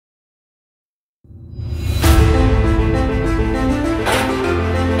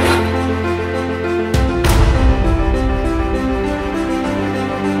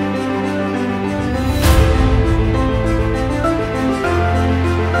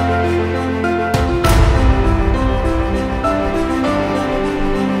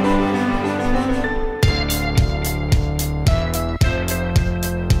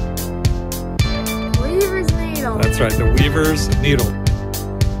needle.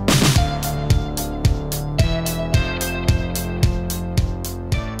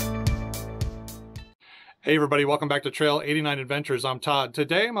 Hey everybody, welcome back to Trail 89 Adventures. I'm Todd.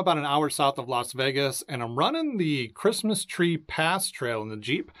 Today I'm about an hour south of Las Vegas and I'm running the Christmas Tree Pass Trail in the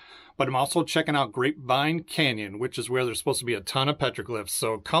Jeep, but I'm also checking out Grapevine Canyon, which is where there's supposed to be a ton of petroglyphs.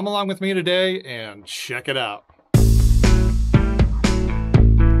 So come along with me today and check it out.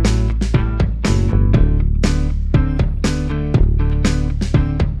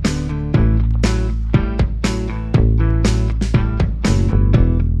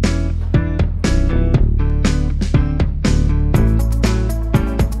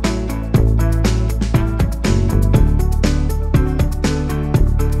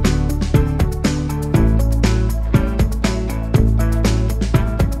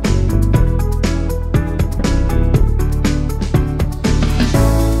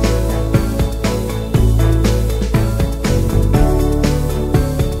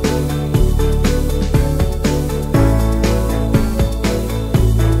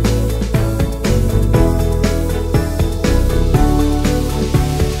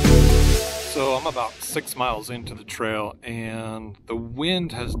 About 6 miles into the trail and the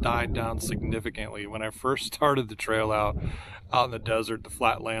wind has died down significantly. When I first started the trail out in the desert, the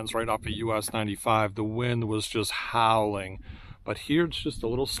flatlands right off of US 95, the wind was just howling. But here it's just a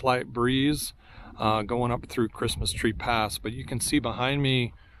little slight breeze going up through Christmas Tree Pass. But you can see behind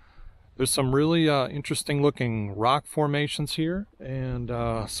me there's some really interesting looking rock formations here and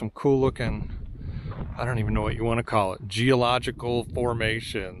some cool looking, I don't even know what you want to call it, geological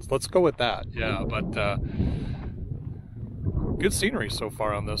formations. Let's go with that. Yeah, but good scenery so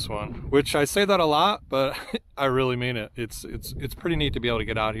far on this one, which I say that a lot, but I really mean it. It's pretty neat to be able to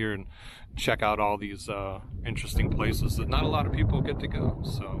get out here and check out all these interesting places that not a lot of people get to go.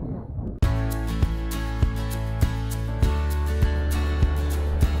 So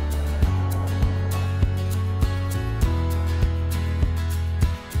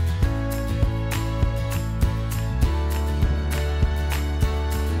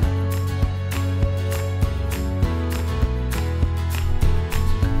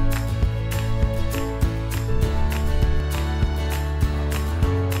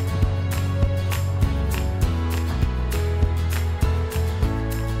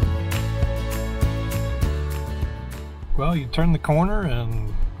well, you turn the corner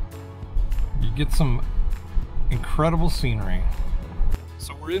and you get some incredible scenery.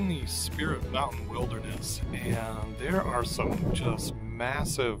 So we're in the Spirit Mountain Wilderness and there are some just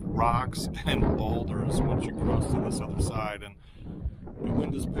massive rocks and boulders once you cross to this other side, and the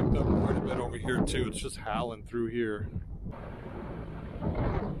wind has picked up quite a bit over here too. It's just howling through here.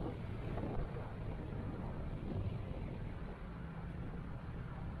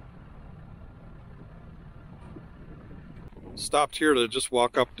 Stopped here to just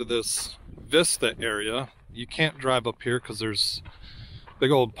walk up to this vista area. You can't drive up here because there's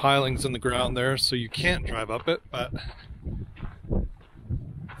big old pilings in the ground there, so you can't drive up it, but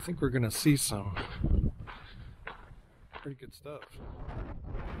I think we're gonna see some pretty good stuff.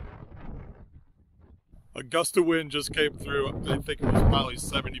 A gust of wind just came through. I think it was probably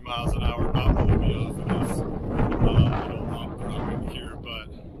 70 miles an hour, not blowing me off of this long driving here, but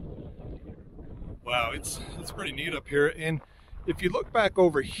wow, it's pretty neat up here. And if you look back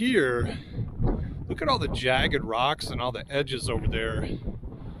over here, look at all the jagged rocks and all the edges over there.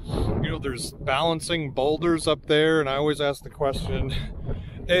 You know, there's balancing boulders up there, and I always ask the question,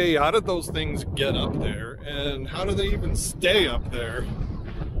 hey, how did those things get up there? And how do they even stay up there?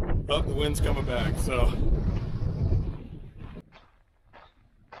 Oh, the wind's coming back, so.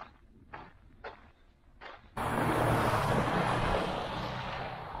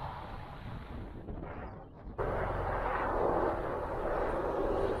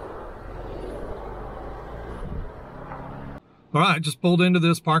 All right, just pulled into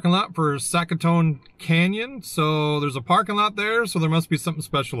this parking lot for Sakatone Canyon. So there's a parking lot there, so there must be something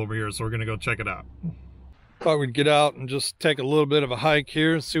special over here. So we're gonna go check it out. Thought we'd get out and just take a little bit of a hike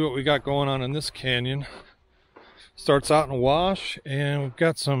here and see what we got going on in this canyon. Starts out in a wash, and we've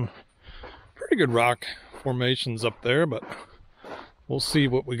got some pretty good rock formations up there, but we'll see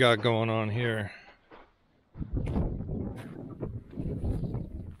what we got going on here.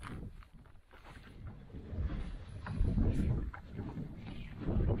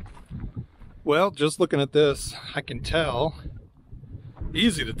 Well, just looking at this, I can tell,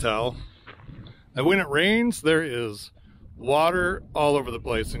 easy to tell, that when it rains, there is water all over the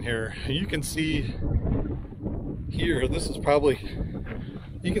place in here. You can see here, this is probably,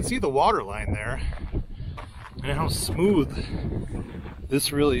 you can see the water line there and how smooth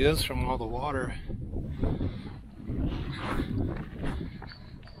this really is from all the water.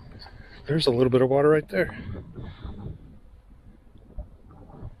 there's a little bit of water right there.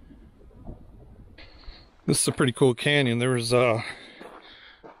 This is a pretty cool canyon. There was a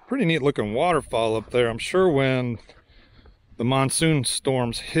pretty neat looking waterfall up there. I'm sure when the monsoon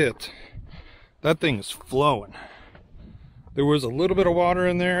storms hit, that thing is flowing. There was a little bit of water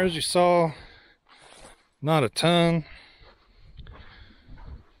in there, as you saw, not a ton.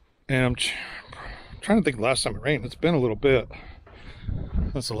 And I'm trying to think the last time it rained. It's been a little bit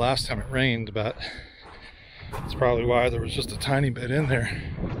since the last time it rained, but that's probably why there was just a tiny bit in there.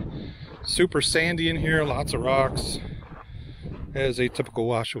 Super sandy in here, lots of rocks, as a typical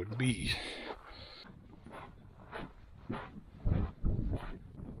wash would be.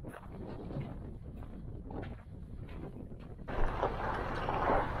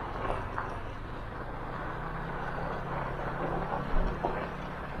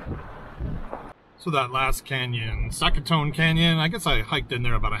 So that last canyon, Sakatone Canyon, I guess I hiked in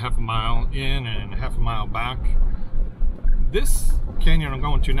there about a half a mile in and half a mile back. This canyon I'm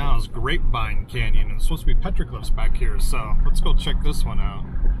going to now is Grapevine Canyon, and it's supposed to be petroglyphs back here, so let's go check this one out.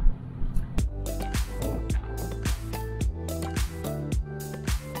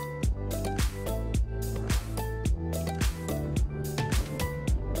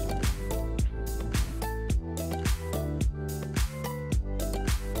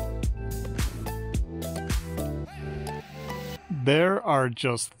 There are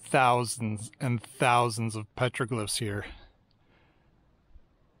just thousands and thousands of petroglyphs here.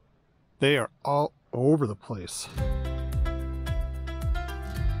 They are all over the place.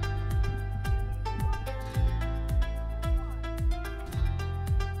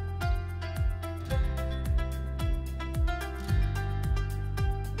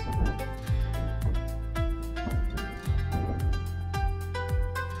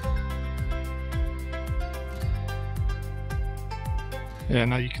 Yeah,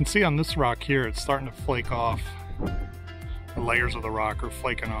 now you can see on this rock here, it's starting to flake off. The layers of the rock are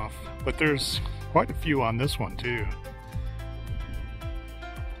flaking off, but there's quite a few on this one too.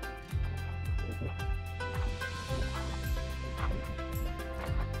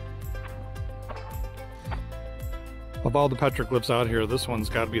 Of all the petroglyphs out here, this one's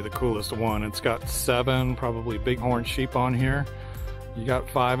got to be the coolest one. It's got 7 probably bighorn sheep on here. You got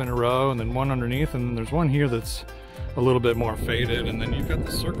 5 in a row and then 1 underneath, and then there's one here that's a little bit more faded, and then you've got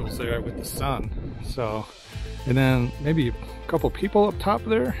the circles there with the sun. So, and then maybe a couple people up top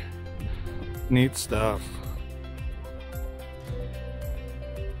there. Neat stuff.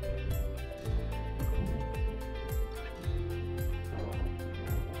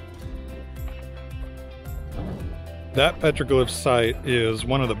 That petroglyph site is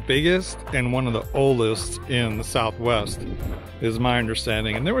one of the biggest and one of the oldest in the Southwest, is my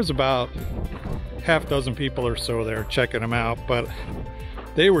understanding. And there was about half dozen people or so there checking them out, but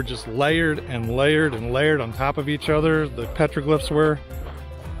they were just layered and layered and layered on top of each other, the petroglyphs were.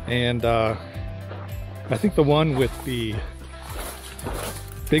 And I think the one with the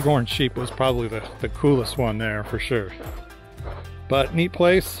bighorn sheep was probably the coolest one there for sure. But neat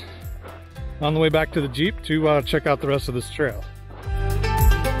place. On the way back to the Jeep to check out the rest of this trail.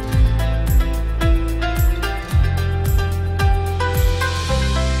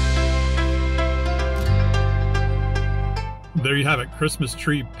 There you have it, Christmas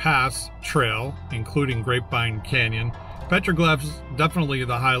Tree Pass Trail, including Grapevine Canyon. Petroglyphs, definitely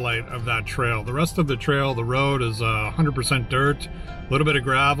the highlight of that trail. The rest of the trail, the road is 100% dirt, a little bit of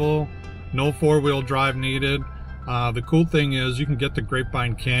gravel, no 4-wheel drive needed. The cool thing is you can get to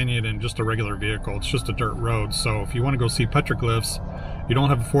Grapevine Canyon in just a regular vehicle. It's just a dirt road. So if you want to go see petroglyphs, you don't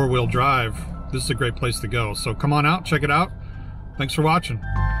have a 4-wheel drive, this is a great place to go. So come on out, check it out. Thanks for watching.